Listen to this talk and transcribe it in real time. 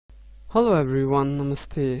Hello everyone,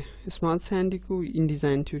 Namaste. Smart Sandy को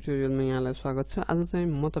InDesign tutorial में यहाँलाई स्वागत छ। आज चाहिँ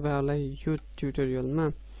म तपाईहरुलाई यो tutorial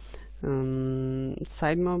मा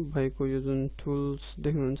साइड मा भएको यो जुन टुल्स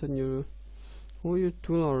देख्नुहुन्छ नि यो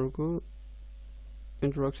टुलहरुको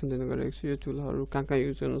इन्ट्रोडक्सन दिन गएको छु। यो टुलहरु कहाँ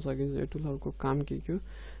युज गर्न सकिन्छ, यो टुलहरुको काम के हो,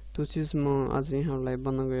 त्यो चीज म आज यहाँहरुलाई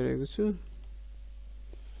भन्न गइरहेको छु।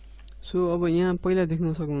 सो अब यहाँ पहिला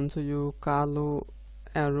देख्न सक्नुहुन्छ यो कालो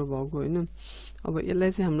एरो भएको हैन। अब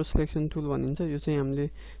यसलाई चाहिँ हाम्रो सिलेक्सन टुल भनिन्छ। यो चाहिँ हामीले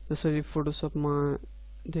जसरी फोटोशप मा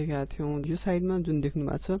देखाएको थियौं, यो साइडमा जुन देख्नु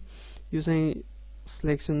भएको छ यो चाहिँ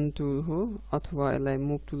सिलेक्सन टुल हो, अथवा यसलाई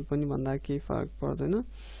मुभ टुल पनि भन्दा केही फरक पर्दैन।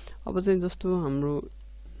 अब चाहिँ जस्तो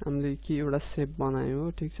हामीले के एउटा शेप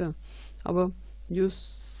बनायो, ठीक छ। अब यो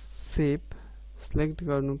शेप सिलेक्ट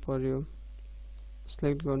गर्नु पर्यो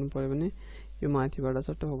भने यो माथिबाट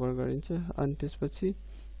चट्ट होभर गरिन्छ अनि त्यसपछि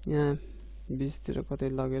यहाँ बीचतिर कतै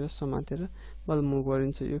लगेर समातेर बल मुभ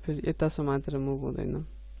गरिन्छ। यो फेरि यता समातेर मुभ हुँदैन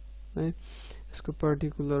है। यसको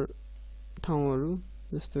पर्टिकुलर ठाउँहरु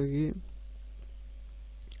जस्तो कि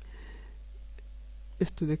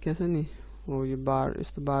यस्तो देखिया छ नि, हो यो बार,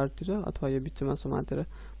 यस्तो बारतिर अथवा यो बीचमा समातेर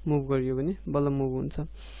मुभ गरियो भने बल मुभ हुन्छ।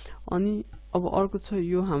 अनि अब अर्को छ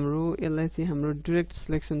यो हाम्रो, यसलाई चाहिँ हाम्रो डाइरेक्ट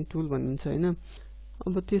सिलेक्सन टुल भनिन्छ हैन।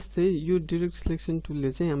 अब त्यस्तै यो डाइरेक्ट सिलेक्सन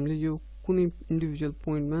टुलले चाहिँ हामीले यो कुनै इन्डिभिजुअल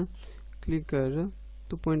पोइन्टमा क्लिक गरेर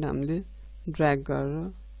त्यो पोइन्ट हामीले ड्र्याग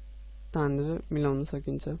गरेर तानेर मिलाउन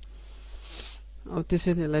सकिन्छ। अब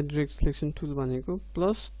त्यसैले यसलाई डाइरेक्ट सिलेक्सन टुल भनेको।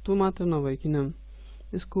 प्लस त्यो मात्र नभइकिन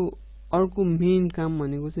यसको अर्को मेन काम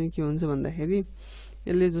भनेको चाहिँ के हुन्छ भन्दाखेरि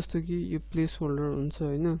यसले जस्तो कि यो प्लेस होल्डर हुन्छ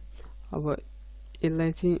हैन। अब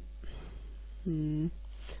यसलाई चाहिँ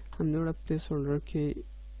हामीले एउटा प्लेस होल्डर के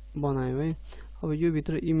बनायो है। अब यो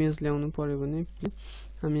भित्र इमेज ल्याउनु पर्यो भने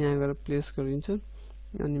हामी यहाँ गएर प्लेस गरिन्छ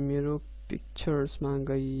अनि मेरो पिक्चर्समा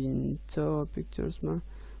गइन्छ। पिक्चर्समा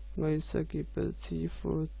गइसकेपछि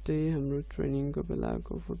फोटो हाम्रो ट्रेनिङको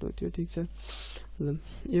बेलाको फोटो थियो, ठीक छ।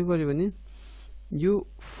 यो गर्यो भने यो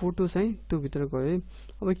फोटो चाहिँ त्यो भित्र गयो।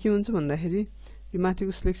 अब के हुन्छ भन्दाखेरि यो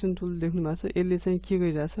माथिको सिलेक्सन टुल देख्नु भएको छ, यसले चाहिँ के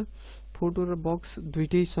गरिरहेछ, फोटो र बक्स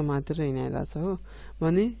दुईटै समातेर हिँडाइरहेछ हो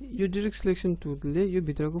भने यो डाइरेक्ट सिलेक्सन टुलले यो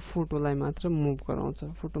भित्रको फोटोलाई मात्र मुभ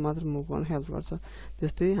गराउँछ, फोटो मात्र मुभ गर्न हेल्प गर्छ।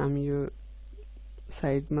 त्यस्तै हामी यो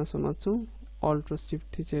साइडमा समात्छौं, अल्ट र शिफ्ट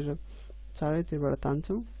थिचेर चारैतिरबाट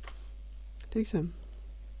तान्छौं, ठीक छ।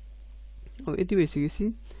 अब यति भइसकेपछि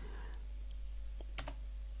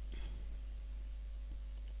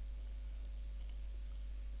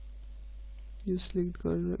यो सिलेक्ट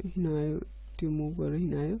गरेर हिँडायो, त्यो मुभ गरेर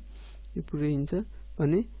हिँडायो, यो पुरै हिँड्छ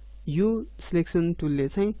भने यो सिलेक्सन टुलले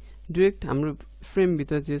चाहिँ डाइरेक्ट हाम्रो फ्रेम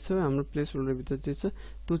भित्र जे छ, हाम्रो प्लेस होल्डर भित्र जे छ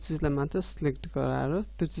त्यो चीजलाई मात्र सिलेक्ट गराएर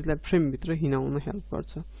त्यो चीजलाई फ्रेम भित्र हिँडाउन हेल्प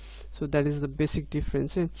गर्छ। So that is the basic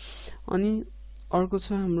difference है। अनि अर्को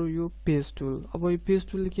छ हाम्रो यो पेज टुल। अब यो पेज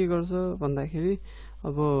टुलले के गर्छ भन्दाखेरि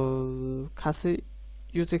अब खासै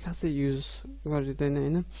यो चाहिँ खासै युज गरिदैन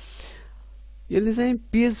हैन। यसले चाहिँ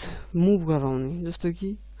पेज मुभ गराउने, जस्तो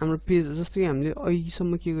कि हाम्रो पेज, जस्तो कि हामीले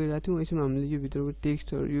अहिलेसम्म के गरिरहेको थियौं, अहिलेसम्म हामीले यो भित्रको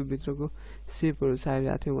टेक्स्टहरु, यो भित्रको शेपहरु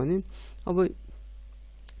सारिरहेको थियौं भने अब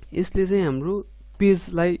यसले चाहिँ हाम्रो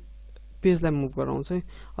पेजलाई मुभ गराउँछ है।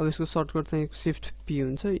 अब यसको सर्टकट चाहिँ शिफ्ट पी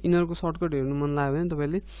हुन्छ। इनरको सर्टकट हेर्नु मन लाग्यो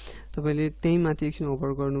भने तपाईले त्यही माथि एकछिन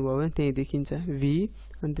होभर गर्नुभयो भने त्यही देखिन्छ भी,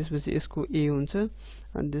 अनि त्यसपछि यसको ए हुन्छ,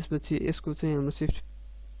 अनि त्यसपछि यसको चाहिँ हाम्रो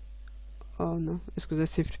यसको चाहिँ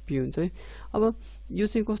शिफ्ट पी हुन्छ है। अब यो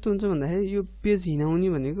चाहिँ कस्तो हुन्छ भन्दाखेरि यो पेज हिँडाउने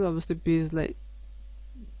भनेको अब जस्तै पेजलाई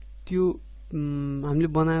त्यो हामीले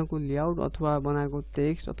बनाएको लेआउट अथवा बनाएको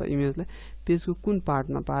टेक्स्ट अथवा इमेजलाई पेजको कुन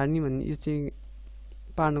पार्टमा पार्ने भन्ने, यो चाहिँ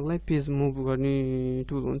पार्नको लागि पेज मुभ गर्ने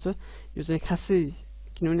टुल हुन्छ। यो चाहिँ खासै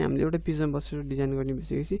किनभने हामीले एउटा पेजमा बसेर डिजाइन गर्ने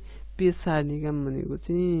भइसकेपछि पेज सार्ने काम भनेको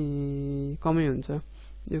चाहिँ कमै हुन्छ,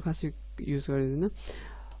 यो खासै युज गरिदैन।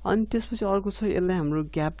 अनि त्यसपछि अर्को छ यसलाई हाम्रो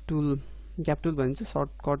ग्याप टुल भनिन्छ,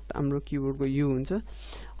 सर्टकट हाम्रो किबोर्डको यु हुन्छ।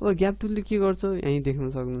 अब ग्याप टुलले के गर्छ यही देख्न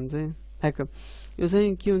सक्नुहुन्छ है। यो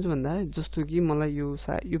चाहिँ के हुन्छ भन्दा जस्तो कि मलाई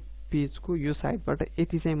यो पेजको यो साइडबाट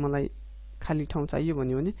यति चाहिँ मलाई खाली ठाउँ चाहियो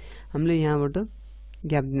भन्यो भने हामीले यहाँबाट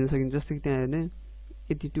ग्याप दिन सकिन्छ। जस्तो कि त्यहाँ हेर्ने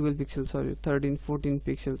यति 12 पिक्सल सर्यो, 13 14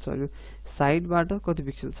 पिक्सल सर्यो, साइडबाट कति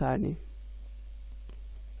पिक्सल सार्ने।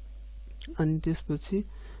 अनि त्यसपछि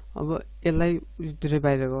अब यसलाई धेरै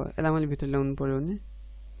बाहिर गयो, यसलाई मैले भित्र ल्याउनु पर्यो भने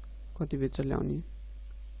कति भित्र ल्याउने।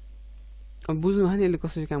 अब बुझ्नु भयो नि यसले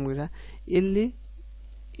कसरी काम गरिरहेको।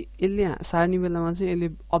 यसले सार्ने बेलामा चाहिँ यसले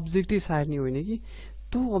अब्जेक्टै सार्ने होइन कि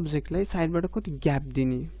त्यो अब्जेक्टलाई साइडबाट कति ग्याप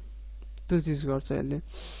दिने त्यो चीज गर्छ यसले।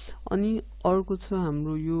 अनि अर्को छ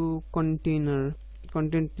हाम्रो यो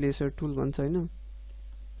कन्टेन्ट प्लेसर टुल भन्छ हैन।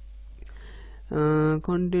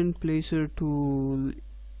 कन्टेन्ट प्लेसर टुल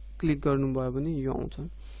क्लिक गर्नुभयो भने यो आउँछ।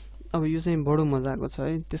 अब यो चाहिँ बडो मजाको छ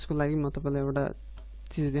है, त्यसको लागि म तपाईलाई एउटा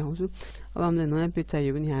चीज देखाउँछु। अब हामीलाई नयाँ पेज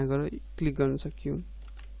चाहियो भने यहाँ गएर क्लिक गर्न सकियो।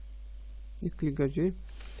 यो क्लिक गरियो,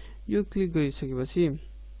 यो क्लिक गरिसकेपछि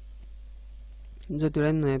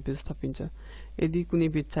जतिवटा नयाँ पेज थपिन्छ। यदि कुनै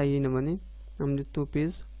पेज चाहिएन भने हामीले त्यो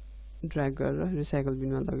पेज ड्र्याग गरेर रिसाइकल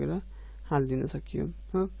बिनमा लगेर हाल्दिन सकियो।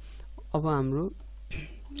 अब हाम्रो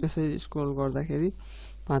यसरी स्क्रोल गर्दाखेरि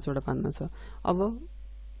 5 वटा पान्ना छ। अब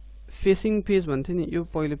फेसिङ पेज भन्थे नि, यो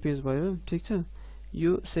पहिलो पेज भयो, ठीक छ।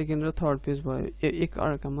 यो सेकेन्ड र थर्ड पेज भयो, एक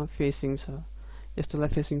अर्कामा फेसिङ छ, यस्तोलाई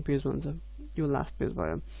फेसिङ पेज भन्छ। यो लास्ट पेज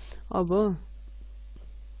भयो। अब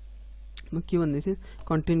म के भन्दै थिएँ,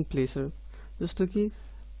 कन्टेन्ट प्लेसर। जस्तो कि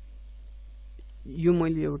यो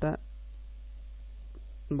मैले एउटा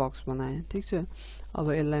बक्स बनाएँ, ठीक छ।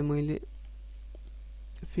 अब यसलाई मैले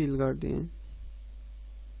फिल गरिदिएँ।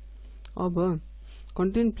 अब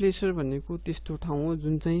कन्टेन्ट प्लेसर भनेको त्यस्तो ठाउँ हो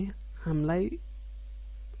जुन चाहिँ हामीलाई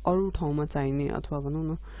अरू ठाउँमा चाहिने अथवा भनौँ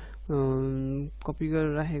न कपी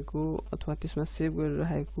गरेर राखेको अथवा त्यसमा सेभ गरेर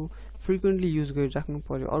राखेको फ्रिक्वेन्टली युज गरिराख्नु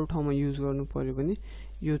पर्यो, अरू ठाउँमा युज गर्नु पर्यो भने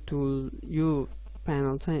यो टुल, यो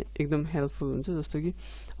प्यानल चाहिँ एकदम हेल्पफुल हुन्छ। जस्तो कि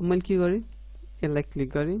मैले के गरेँ, यसलाई क्लिक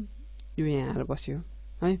गरेँ, यो यहाँ आएर बस्यो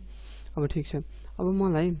है। अब ठिक छ। अब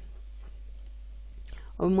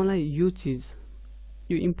मलाई यो चिज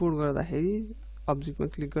यो इम्पोर्ट गर्दाखेरि अब्जेक्टमा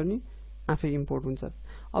क्लिक गर्ने, आफै इम्पोर्ट हुन्छ।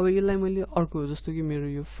 अब यसलाई मैले अर्को, जस्तो कि मेरो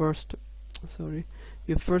यो फर्स्ट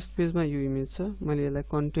पेजमा यो इमेज छ, मैले यसलाई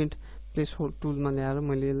कन्टेन्ट प्लेस होल्ड टुलमा ल्याएर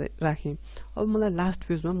मैले यसलाई राखेँ। अब मलाई लास्ट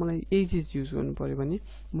पेजमा मलाई यही चिज युज गर्नु पर्यो भने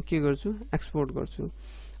म के गर्छु, एक्सपोर्ट गर्छु।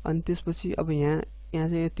 अनि त्यसपछि अब यहाँ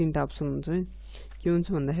चाहिँ 3टा अप्सन हुन्छ है। के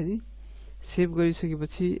हुन्छ भन्दाखेरि सेभ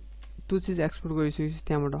गरिसकेपछि त्यो चिज एक्सपोर्ट गरिसकेपछि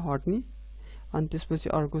त्यहाँबाट हट्ने, अनि त्यसपछि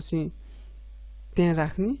अर्को चाहिँ त्यहाँ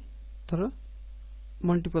राख्ने तर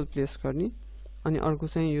मल्टिपल प्लेस गर्ने, अनि अर्को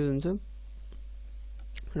चाहिँ यो हुन्छ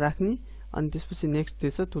राख्ने, अनि त्यसपछि नेक्स्ट जे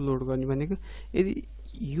छ त्यो लोड गर्ने। भनेको यदि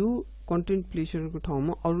यो कन्टेन्ट प्लेसरको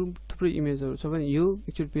ठाउँमा अरू थुप्रै इमेजहरू छ भने यो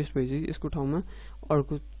एकचोटि पेस्ट भइसक्यो, यसको ठाउँमा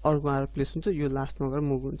अर्को आएर प्लेस हुन्छ, यो लास्टमा गएर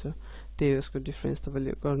मुभ हुन्छ। त्यही यसको डिफरेन्स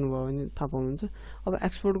तपाईँले गर्नुभयो भने थाहा पाउनुहुन्छ। अब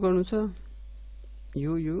एक्सपोर्ट गर्नु छ,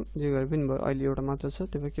 यो जे गरे पनि भयो, अहिले एउटा मात्र छ,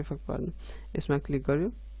 त्यही भएर के फरक पर्दैन। यसमा क्लिक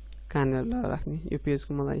गर्यो, कहाँनिर राख्ने, यो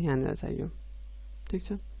पेजको मलाई यहाँनिर चाहियो, ठिक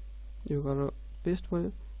छ। यो गरेर पेस्ट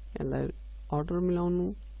भयो, यसलाई अर्डर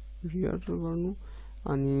मिलाउनु, रिअर्डर गर्नु,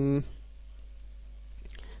 अनि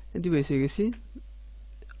यति भइसकेपछि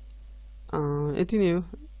यति नै हो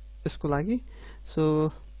यसको लागि।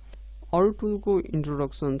 सो अरू टुलको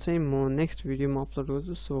इन्ट्रोडक्सन चाहिँ म नेक्स्ट भिडियोमा अपलोड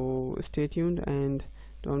गर्छु। So stay tuned and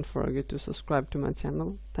don't forget to subscribe to my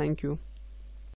channel. Thank you.